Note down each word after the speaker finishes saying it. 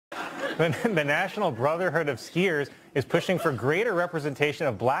The National Brotherhood of Skiers is pushing for greater representation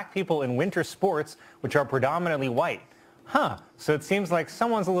of black people in winter sports, which are predominantly white. Huh, so it seems like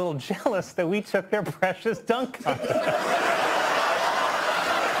someone's a little jealous that we took their precious dunk contest.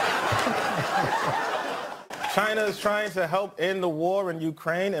 China is trying to help end the war in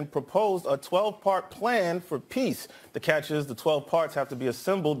Ukraine and proposed a 12-part plan for peace. The catch is the 12 parts have to be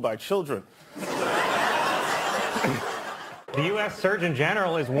assembled by children. The U.S. Surgeon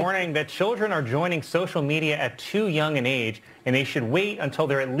General is warning that children are joining social media at too young an age, and they should wait until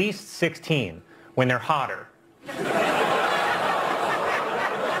they're at least 16, when they're hotter.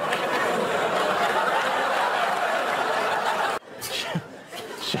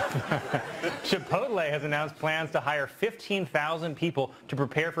 Chipotle has announced plans to hire 15,000 people to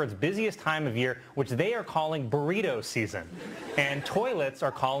prepare for its busiest time of year, which they are calling burrito season. And toilets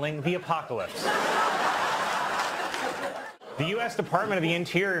are calling the apocalypse. The U.S. Department of the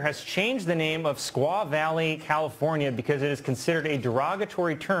Interior has changed the name of Squaw Valley, California, because it is considered a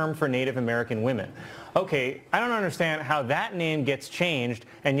derogatory term for Native American women. Okay, I don't understand how that name gets changed,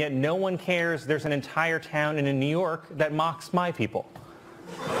 and yet no one cares there's an entire town in New York that mocks my people.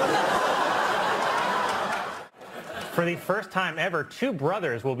 For the first time ever, two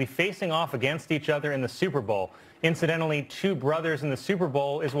brothers will be facing off against each other in the Super Bowl. Incidentally, two brothers in the Super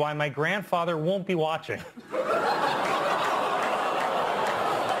Bowl is why my grandfather won't be watching.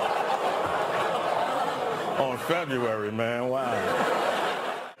 On February, man, wow.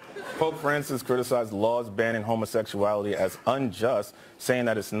 Pope Francis criticized laws banning homosexuality as unjust, saying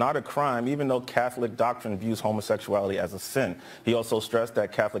that it's not a crime even though Catholic doctrine views homosexuality as a sin. He also stressed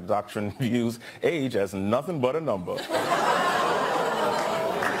that Catholic doctrine views age as nothing but a number.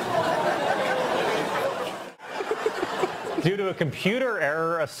 Due to a computer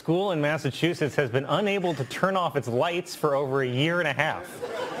error, a school in Massachusetts has been unable to turn off its lights for over a year and a half.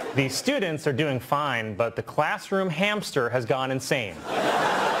 The students are doing fine, but the classroom hamster has gone insane.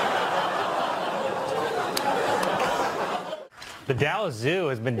 The Dallas Zoo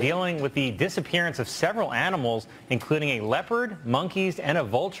has been dealing with the disappearance of several animals, including a leopard, monkeys, and a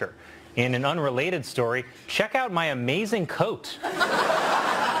vulture. In an unrelated story, check out my amazing coat.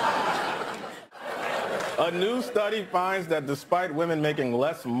 A new study finds that despite women making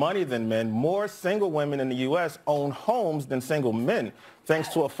less money than men, more single women in the U.S. own homes than single men, thanks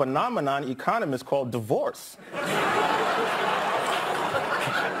to a phenomenon economists call divorce.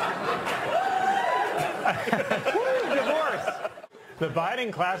 The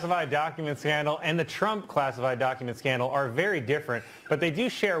Biden classified document scandal and the Trump classified document scandal are very different, but they do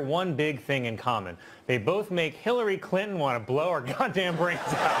share one big thing in common. They both make Hillary Clinton want to blow our goddamn brains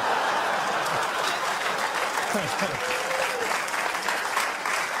out.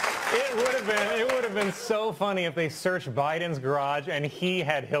 It would have been so funny if they searched Biden's garage and he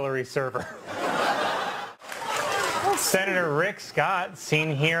had Hillary's server. Senator Rick Scott,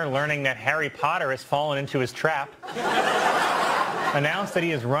 seen here learning that Harry Potter has fallen into his trap, announced that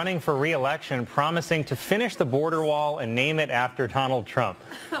he is running for re-election, promising to finish the border wall and name it after Donald Trump,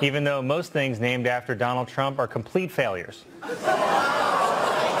 even though most things named after Donald Trump are complete failures.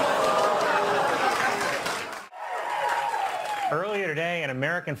 Earlier today, an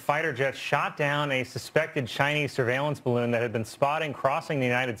American fighter jet shot down a suspected Chinese surveillance balloon that had been spotted crossing the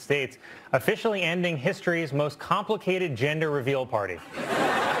United States, officially ending history's most complicated gender reveal party.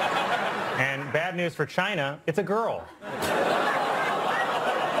 And bad news for China, it's a girl.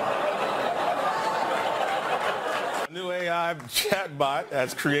 A new AI chatbot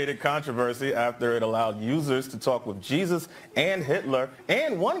has created controversy after it allowed users to talk with Jesus and Hitler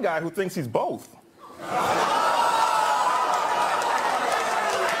and one guy who thinks he's both.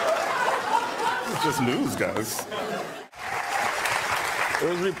 It's just news, guys. It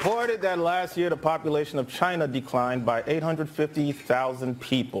was reported that last year the population of China declined by 850,000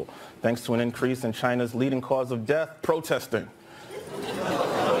 people, thanks to an increase in China's leading cause of death, protesting.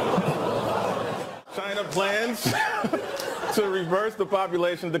 China plans to reverse the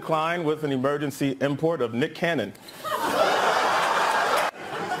population decline with an emergency import of Nick Cannon.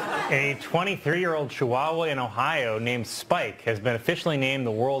 A 23-year-old Chihuahua in Ohio named Spike has been officially named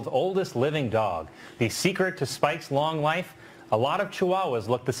the world's oldest living dog. The secret to Spike's long life? A lot of Chihuahuas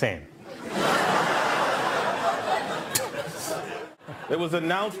look the same. It was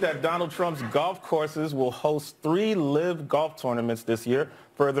announced that Donald Trump's golf courses will host 3 live golf tournaments this year,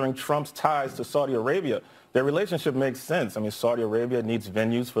 furthering Trump's ties to Saudi Arabia. Their relationship makes sense. I mean, Saudi Arabia needs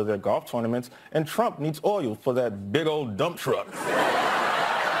venues for their golf tournaments, and Trump needs oil for that big old dump truck.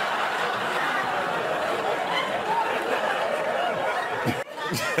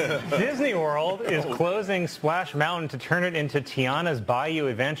 Disney World is closing Splash Mountain to turn it into Tiana's Bayou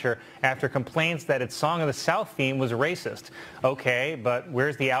Adventure after complaints that its Song of the South theme was racist. Okay, but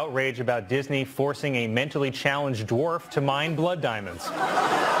where's the outrage about Disney forcing a mentally challenged dwarf to mine blood diamonds?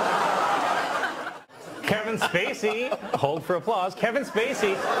 Kevin Spacey, hold for applause, Kevin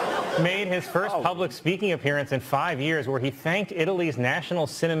Spacey made his first public speaking appearance in 5 years where he thanked Italy's National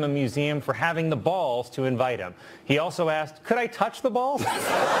Cinema Museum for having the balls to invite him. He also asked, could I touch the balls?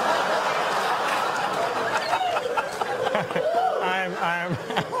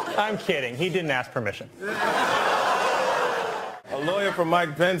 I'm kidding. He didn't ask permission. A lawyer for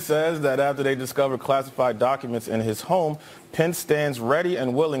Mike Pence says that after they discovered classified documents in his home, Pence stands ready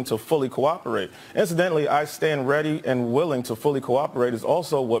and willing to fully cooperate. Incidentally, I stand ready and willing to fully cooperate is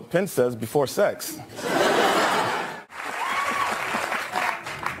also what Pence says before sex.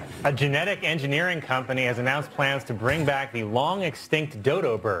 A genetic engineering company has announced plans to bring back the long-extinct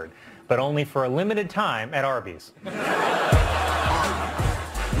dodo bird, but only for a limited time at Arby's. We have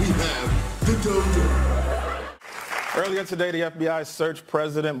the dodo. Earlier today, the FBI searched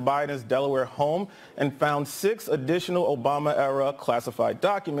President Biden's Delaware home and found 6 additional Obama-era classified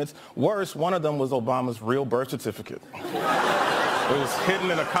documents. Worse, one of them was Obama's real birth certificate. It was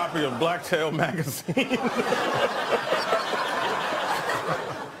hidden in a copy of Blacktail magazine.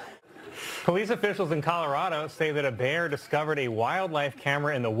 Police officials in Colorado say that a bear discovered a wildlife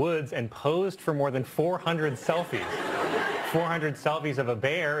camera in the woods and posed for more than 400 selfies. 400 selfies of a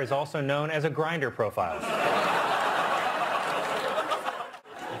bear is also known as a Grindr profile.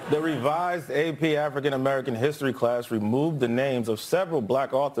 The revised AP African American History class removed the names of several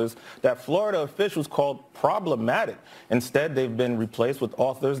black authors that Florida officials called problematic. Instead, they've been replaced with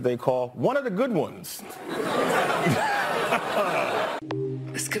authors they call one of the good ones.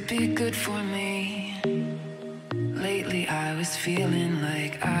 This could be good for me. Lately I was feeling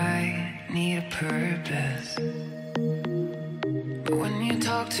like I need a purpose. But when you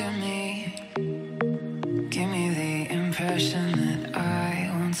talk to me, give me the impression that I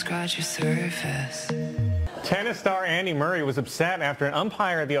won't scratch your surface. Tennis star Andy Murray was upset after an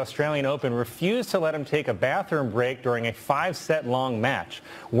umpire at the Australian Open refused to let him take a bathroom break during a 5-set long match.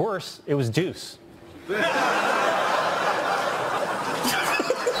 Worse, it was deuce.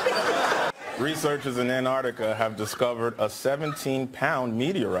 Researchers in Antarctica have discovered a 17-pound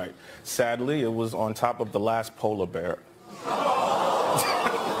meteorite. Sadly, it was on top of the last polar bear.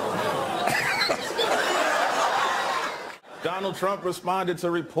 Donald Trump responded to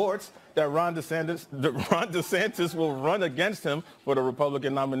reports that Ron DeSantis will run against him for the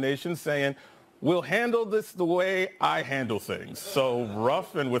Republican nomination, saying, "We'll handle this the way I handle things." So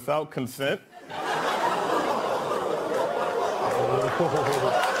rough and without consent.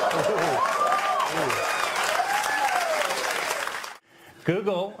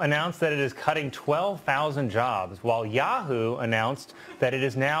 Google announced that it is cutting 12,000 jobs, while Yahoo announced that it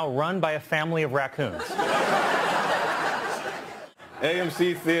is now run by a family of raccoons.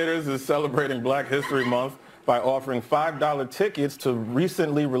 AMC Theaters is celebrating Black History Month by offering $5 tickets to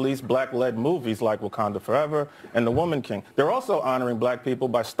recently released black-led movies like Wakanda Forever and The Woman King. They're also honoring black people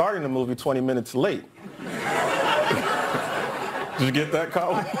by starting the movie 20 minutes late. Did you get that,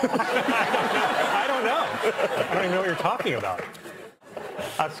 Colin? I don't know. I don't even know what you're talking about.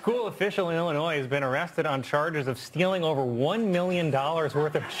 A school official in Illinois has been arrested on charges of stealing over $1 million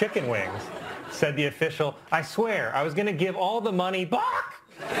worth of chicken wings. Said the official, "I swear, I was going to give all the money back."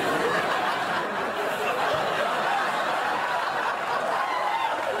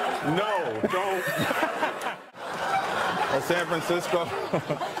 No, don't. A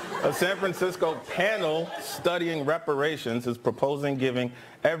San Francisco panel studying reparations is proposing giving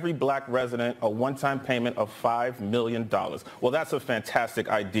every black resident a one-time payment of $5 million. Well, that's a fantastic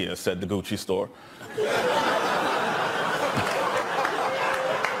idea, said the Gucci store.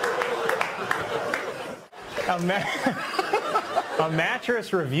 A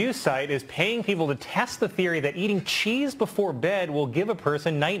mattress review site is paying people to test the theory that eating cheese before bed will give a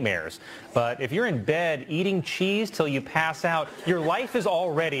person nightmares. But if you're in bed eating cheese till you pass out, your life is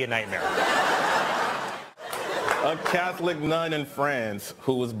already a nightmare. A Catholic nun in France,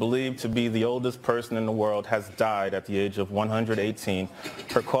 who was believed to be the oldest person in the world, has died at the age of 118.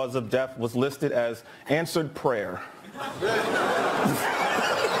 Her cause of death was listed as answered prayer.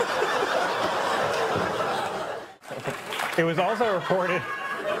 It was also reported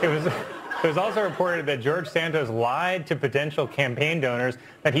that George Santos lied to potential campaign donors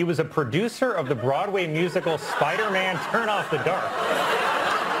that he was a producer of the Broadway musical Spider-Man Turn Off the Dark,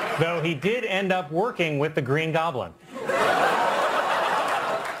 though he did end up working with the Green Goblin.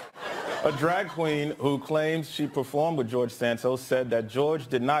 A drag queen who claims she performed with George Santos said that George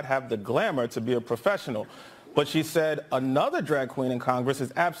did not have the glamour to be a professional. But she said another drag queen in Congress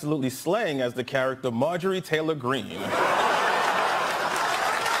is absolutely slaying as the character Marjorie Taylor Greene.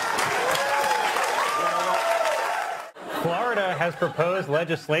 Florida has proposed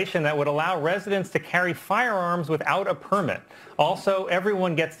legislation that would allow residents to carry firearms without a permit. Also,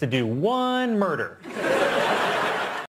 everyone gets to do one murder.